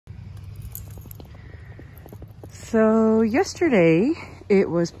So yesterday it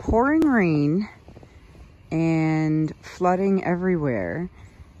was pouring rain and flooding everywhere,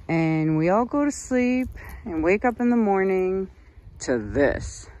 and we all go to sleep and wake up in the morning to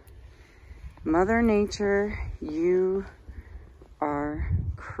this. Mother Nature, you are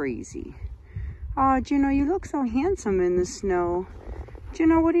crazy. Oh, Juno, you look so handsome in the snow.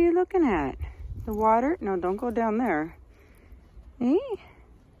 Juno, what are you looking at? The water? No, don't go down there. Hey,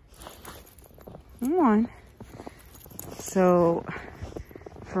 come on. So,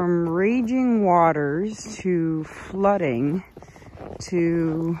 from raging waters to flooding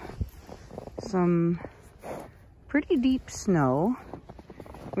to some pretty deep snow,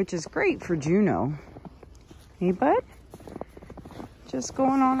 which is great for Juno. Hey, bud? Just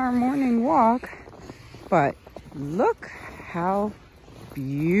going on our morning walk, but look how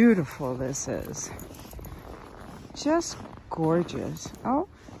beautiful this is. Just gorgeous. Oh,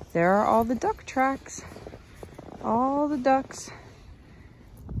 there are all the duck tracks. All the ducks.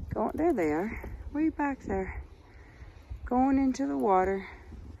 Going, there they are. Way back there. Going into the water.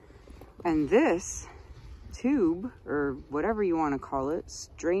 And this tube, or whatever you want to call it,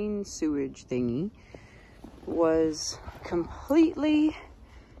 drain sewage thingy, was completely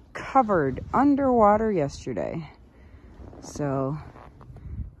covered underwater yesterday. So,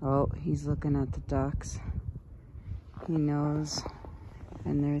 oh, he's looking at the ducks. He knows.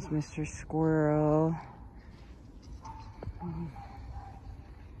 And there's Mr. Squirrel.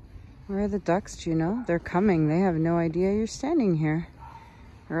 Where are the ducks, Juno? They're coming. They have no idea you're standing here.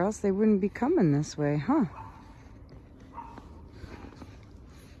 Or else they wouldn't be coming this way, huh?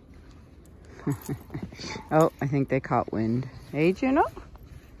 Oh, I think they caught wind. Hey, Juno?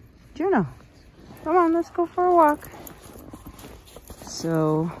 Juno, come on, let's go for a walk.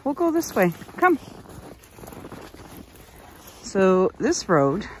 So, we'll go this way. Come. So, this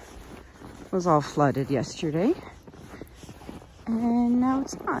road was all flooded yesterday. And now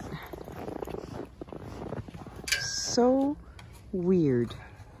it's not. So weird.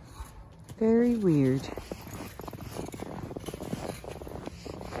 Very weird.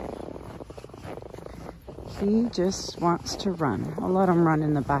 He just wants to run. I'll let him run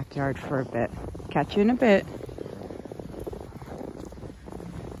in the backyard for a bit. Catch you in a bit.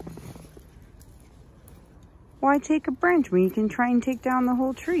 Why take a branch when you can try and take down the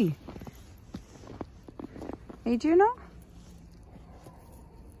whole tree? Hey, Juno?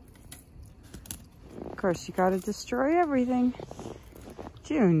 Of course, you gotta destroy everything.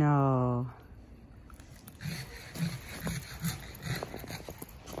 Juno.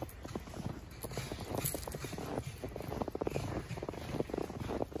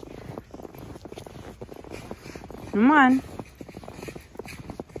 Come on.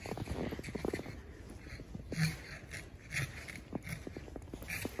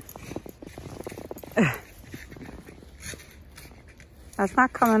 That's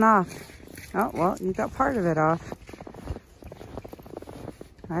not coming off. Oh, well, you got part of it off.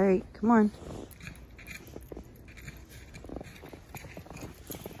 All right, come on.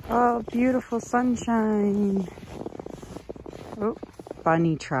 Oh, beautiful sunshine. Oh,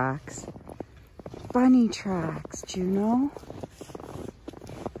 bunny tracks. Bunny tracks, Juno.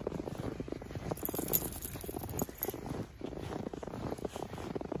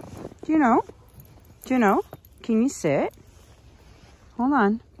 Juno, can you sit? Hold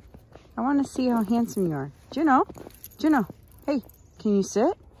on. I want to see how handsome you are. Juno, hey, can you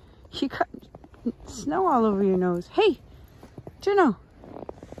sit? You got snow all over your nose. Hey, Juno.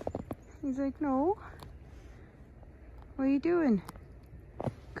 He's like, no. What are you doing?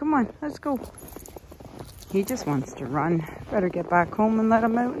 Come on, let's go. He just wants to run. Better get back home and let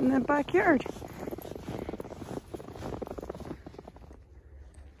him out in the backyard.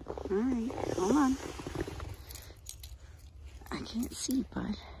 All right, hold on. I can't see,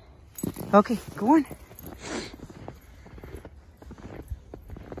 bud. Okay, go on.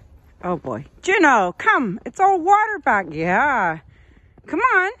 Oh boy. Juno, come. It's all water back. Yeah. Come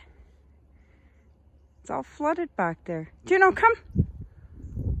on. It's all flooded back there. Juno, come.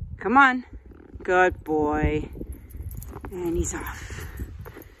 Come on. Good boy. And he's off.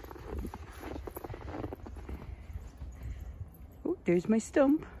 Oh, there's my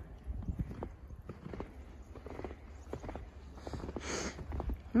stump.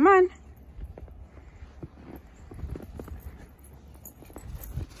 Come on.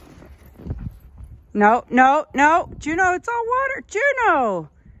 No. Juno, it's all water.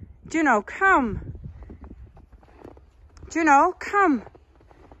 Juno, come. Juno, come.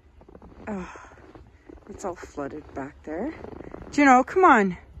 Oh, it's all flooded back there. Juno, come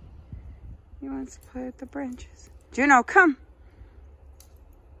on. He wants to play with the branches. Juno, come.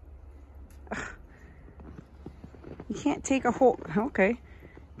 Ugh. can't take a hold. Okay.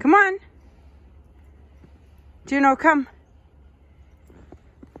 Come on. Juno, come.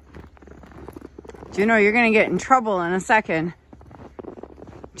 Juno, you're going to get in trouble in a second.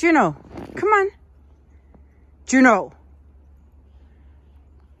 Juno, come on. Juno.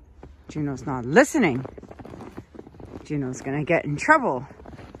 Juno's not listening. Juno's going to get in trouble.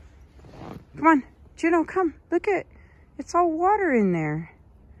 Come on. Juno, come. Look at it. It's all water in there.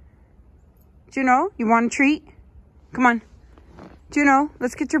 Juno, you want a treat? Come on. Juno,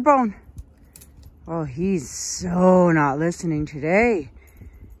 let's get your bone. Oh, he's so not listening today.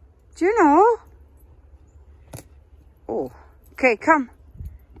 Juno. Oh, okay, come.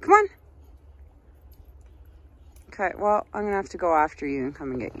 Come on. Okay, well, I'm going to have to go after you and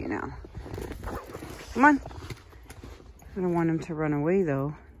come and get you now. Come on. I don't want him to run away,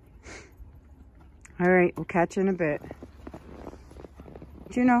 though. All right, we'll catch you in a bit.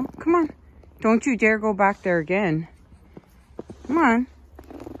 Juno, come on. Don't you dare go back there again. Come on.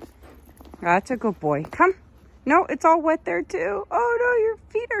 That's a good boy. Come. No, it's all wet there, too. Oh, no, your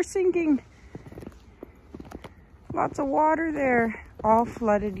feet are sinking. Lots of water there. All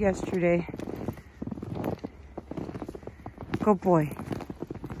flooded yesterday. Good boy.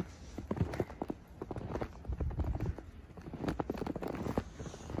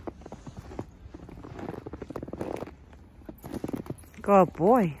 Good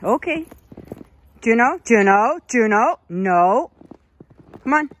boy. Okay. Juno, Juno, Juno. No.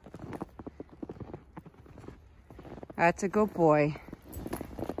 Come on. That's a good boy.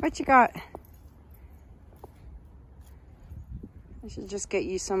 What you got? I should just get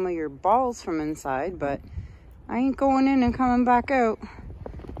you some of your balls from inside, but I ain't going in and coming back out.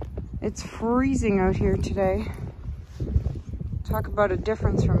 It's freezing out here today. Talk about a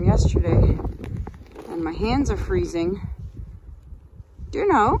difference from yesterday. And my hands are freezing.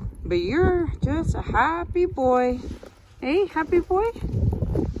 Juno, but you're just a happy boy. Hey, happy boy?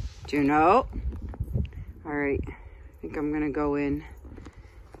 Juno. All right, I think I'm gonna go in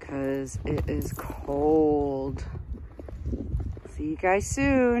because it is cold. See you guys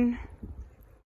soon.